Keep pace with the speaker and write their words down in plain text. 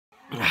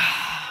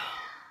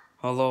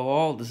Hello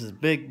all, this is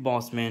Big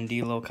Boss Man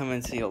D-Lo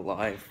coming to you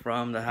live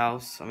from the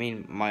house.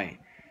 My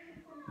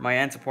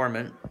aunt's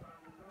apartment.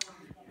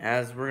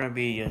 As we're gonna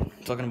be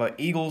talking about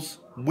Eagles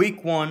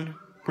Week 1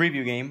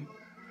 preview game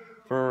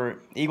for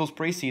Eagles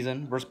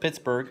preseason versus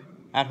Pittsburgh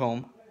at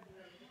home.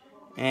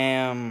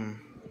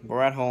 And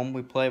we're at home.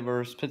 We play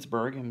versus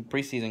Pittsburgh in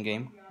preseason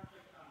game.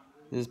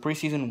 This is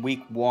preseason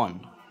Week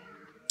 1.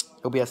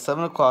 It'll be at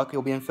 7 o'clock.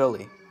 It'll be in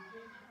Philly.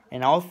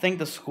 And I'll think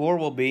the score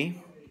will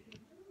be,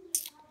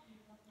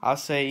 I'll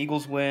say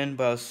Eagles win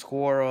by a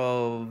score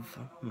of...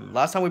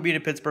 Last time we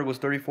beat Pittsburgh was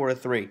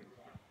 34-3.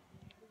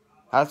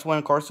 That's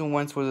when Carson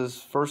Wentz was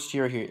his first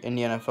year here in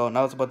the NFL.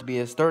 Now it's about to be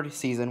his third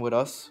season with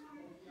us.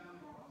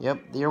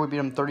 Yep, the year we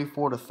beat him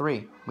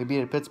 34-3. We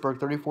beat Pittsburgh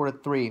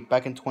 34-3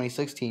 back in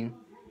 2016.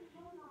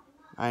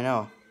 I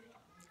know.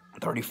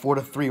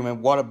 34-3,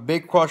 man. What a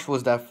big crush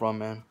was that from,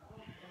 man.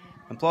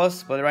 And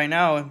plus, but right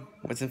now,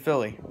 it's in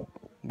Philly.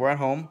 We're at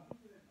home.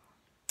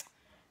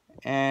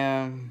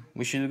 And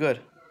we should do good.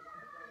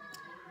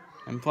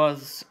 And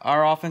plus,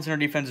 our offense and our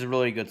defense is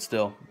really good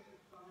still.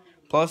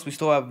 Plus, we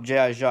still have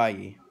J.I.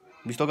 Ajayi.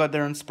 We still got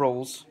Darren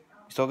Sproles.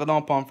 We still got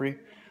Don Pumphrey.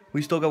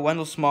 We still got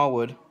Wendell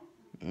Smallwood.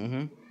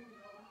 And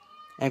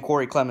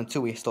Corey Clement, too,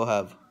 we still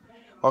have.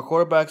 Our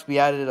quarterbacks, we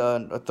added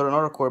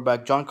another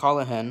quarterback, John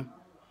Callahan.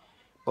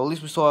 But at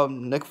least we still have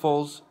Nick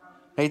Foles,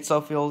 Nate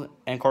Suffield,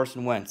 and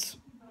Carson Wentz.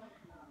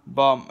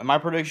 But in my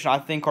prediction, I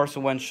think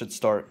Carson Wentz should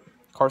start.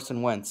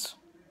 Carson Wentz.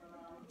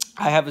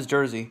 I have his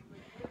jersey.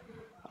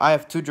 I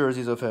have two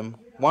jerseys of him.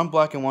 One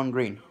black and one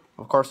green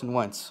of Carson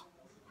Wentz.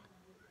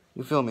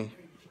 You feel me?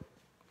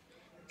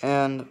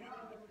 And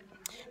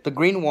the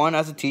green one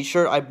as a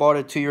t-shirt, I bought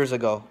it 2 years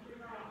ago.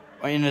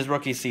 In his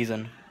rookie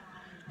season.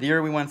 The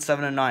year we went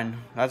 7-9.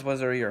 That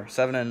was our year.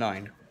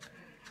 7-9.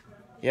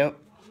 Yep.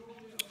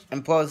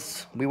 And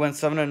plus, we went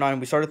 7-9.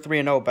 We started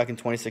 3-0 back in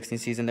 2016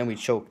 season. Then we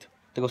choked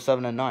to go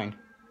 7-9.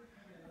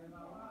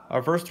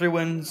 Our first 3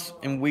 wins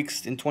in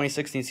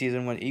 2016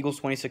 season, when Eagles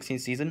 2016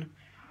 season.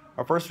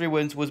 Our first 3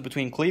 wins was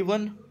between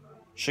Cleveland,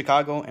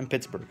 Chicago, and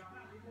Pittsburgh.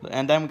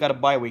 And then we got a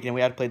bye week, and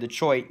we had to play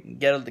Detroit,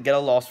 get a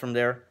loss from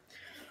there.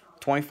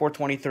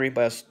 24-23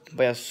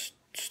 by a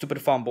stupid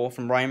fumble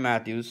from Ryan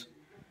Matthews.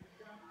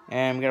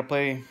 And we got to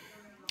play...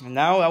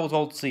 Now that was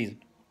all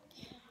season.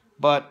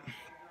 But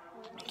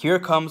here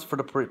it comes for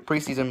the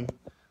preseason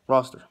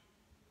roster.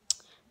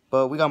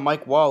 But we got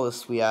Mike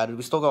Wallace we added.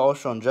 We still got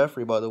Alshon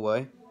Jeffrey, by the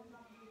way.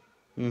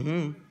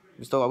 We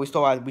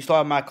still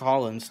have Matt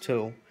Collins,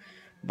 too.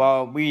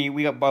 But we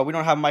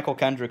don't have Michael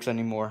Kendricks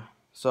anymore.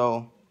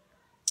 So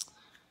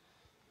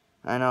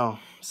I know,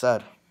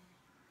 sad.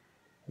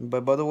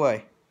 But by the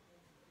way,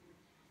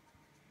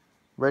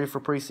 ready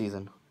for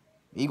preseason.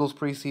 Eagles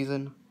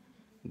preseason.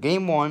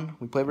 Game 1,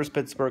 we play versus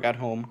Pittsburgh at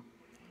home.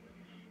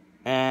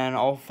 And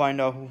I'll find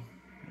out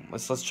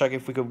let's check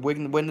if we could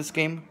win this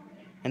game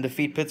and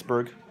defeat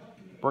Pittsburgh.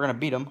 We're gonna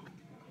beat them.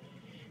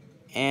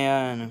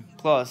 And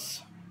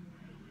plus,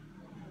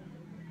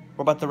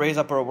 we're about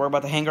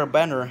to hang our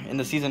banner in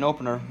the season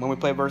opener when we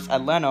play versus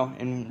Atlanta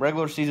in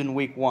regular season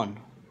Week 1.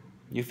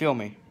 You feel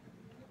me?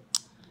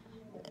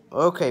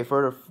 Okay,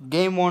 for the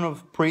game 1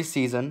 of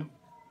preseason,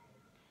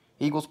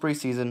 Eagles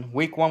preseason,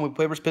 Week 1 we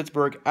play versus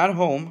Pittsburgh at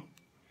home.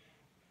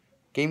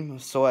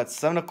 So at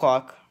 7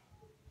 o'clock.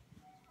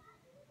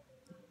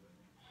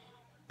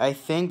 I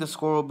think the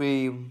score will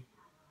be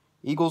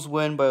Eagles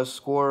win by a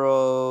score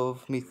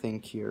of, let me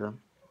think here.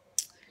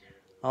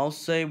 I'll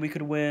say we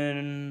could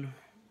win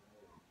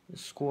a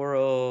score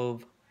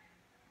of,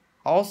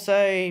 I'll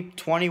say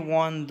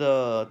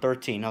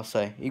 21-13, I'll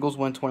say. Eagles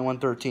win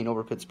 21-13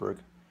 over Pittsburgh.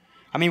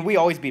 I mean, we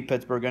always beat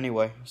Pittsburgh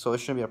anyway, so it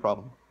shouldn't be a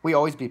problem. We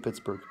always beat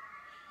Pittsburgh,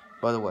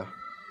 by the way.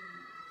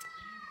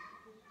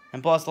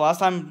 And plus, the last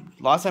time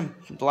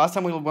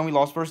when we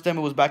lost first time,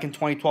 it was back in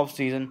 2012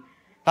 season.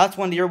 That's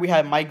when the year we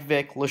had Mike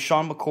Vick,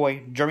 LaShawn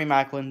McCoy, Jeremy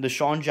Maclin,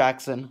 Deshaun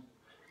Jackson,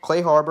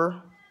 Clay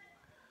Harbor,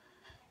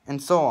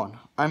 and so on.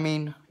 I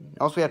mean,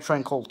 also we had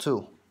Trent Cole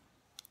too,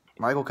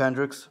 Michael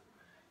Kendricks,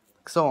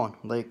 so on.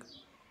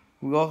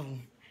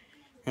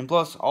 And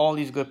plus all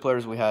these good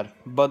players we had.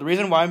 But the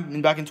reason why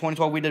back in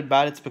 2012 we did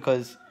bad, it's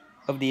because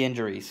of the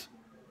injuries.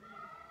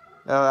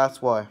 That's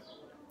why.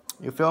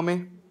 You feel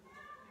me?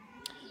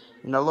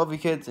 And I love you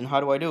kids, and how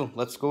do I do?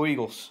 Let's go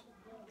Eagles.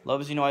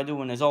 Love as you know I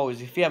do, and as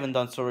always, if you haven't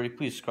done so already,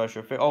 please crush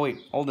your favorite. Oh wait,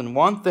 hold on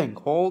one thing.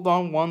 Hold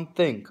on one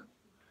thing.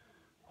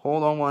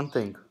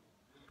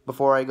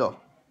 Before I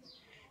go.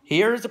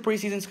 Here is the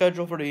preseason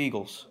schedule for the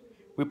Eagles.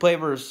 We play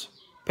versus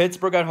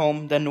Pittsburgh at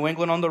home, then New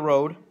England on the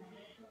road.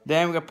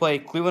 Then we're gonna play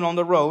Cleveland on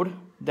the road,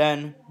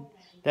 then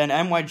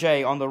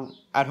NYJ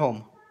at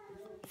home.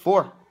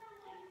 4.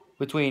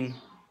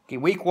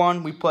 Week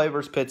 1 we play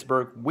versus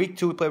Pittsburgh. Week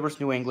 2 we play versus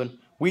New England.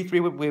 Week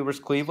 3 we play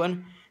versus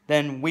Cleveland.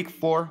 Then Week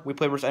 4 we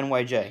play versus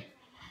NYJ.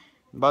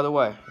 By the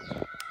way,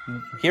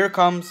 here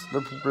comes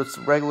the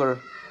regular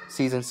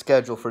season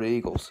schedule for the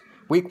Eagles.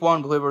 Week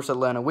 1 we play versus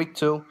Atlanta. Week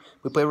 2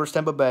 we play versus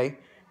Tampa Bay.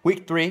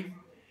 Week 3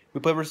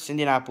 we play versus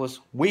Indianapolis.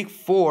 Week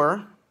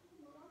 4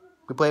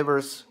 we play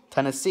versus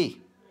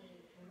Tennessee.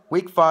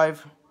 Week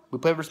 5 we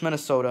play versus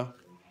Minnesota.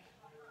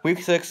 Week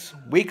 6,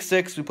 we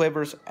play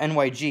versus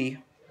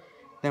NYG.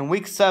 Then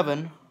week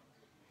 7,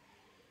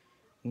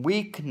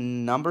 week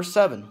number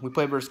 7, we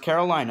play versus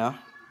Carolina.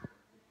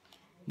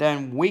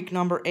 Then week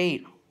number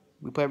 8,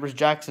 we play versus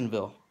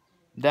Jacksonville.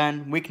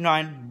 Then week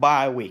 9,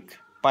 bye week.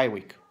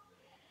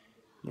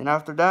 Then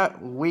after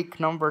that, week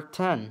number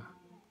 10,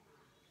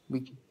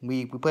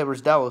 we play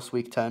versus Dallas.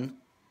 Week 10,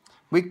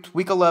 week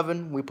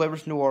 11, we play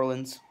versus New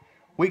Orleans.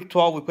 Week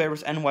 12, we play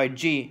versus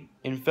NYG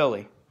in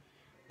Philly.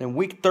 Then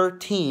week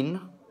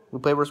 13, we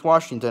play versus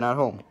Washington at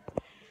home.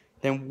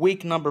 Then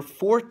week number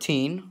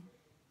 14,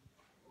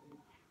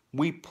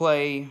 we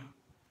play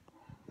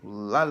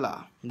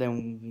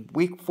Then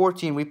week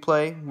 14, we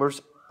play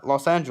versus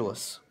Los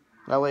Angeles.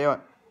 Los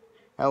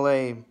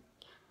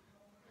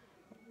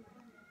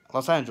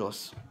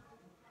Angeles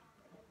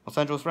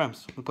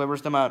Rams. We play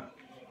versus them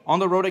on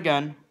the road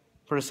again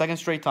for the second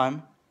straight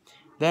time.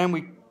 Then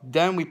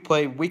we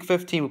play week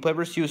 15. We play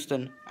versus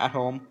Houston at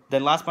home.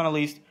 Then last but not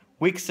least,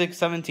 week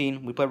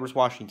 17, we play versus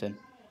Washington.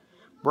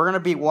 We're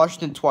gonna beat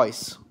Washington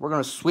twice. We're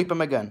gonna sweep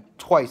them again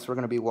twice. We're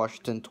gonna beat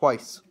Washington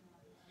twice.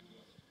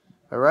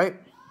 All right.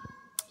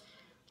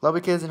 Love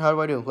you, kids, and how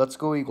do I do? Let's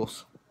go,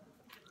 Eagles.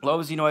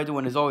 Love as you know I do,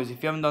 and as always,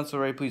 if you haven't done so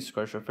already, please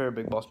subscribe to your favorite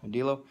Big Boss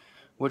Mandilo.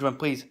 Which one,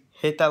 please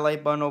hit that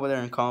like button over there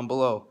and comment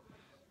below.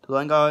 Till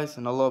then, guys,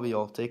 and I love you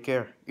all. Take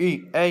care.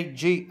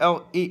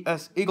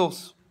 EAGLES,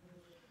 Eagles.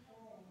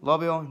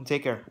 Love you all and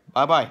take care.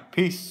 Bye-bye.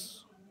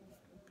 Peace.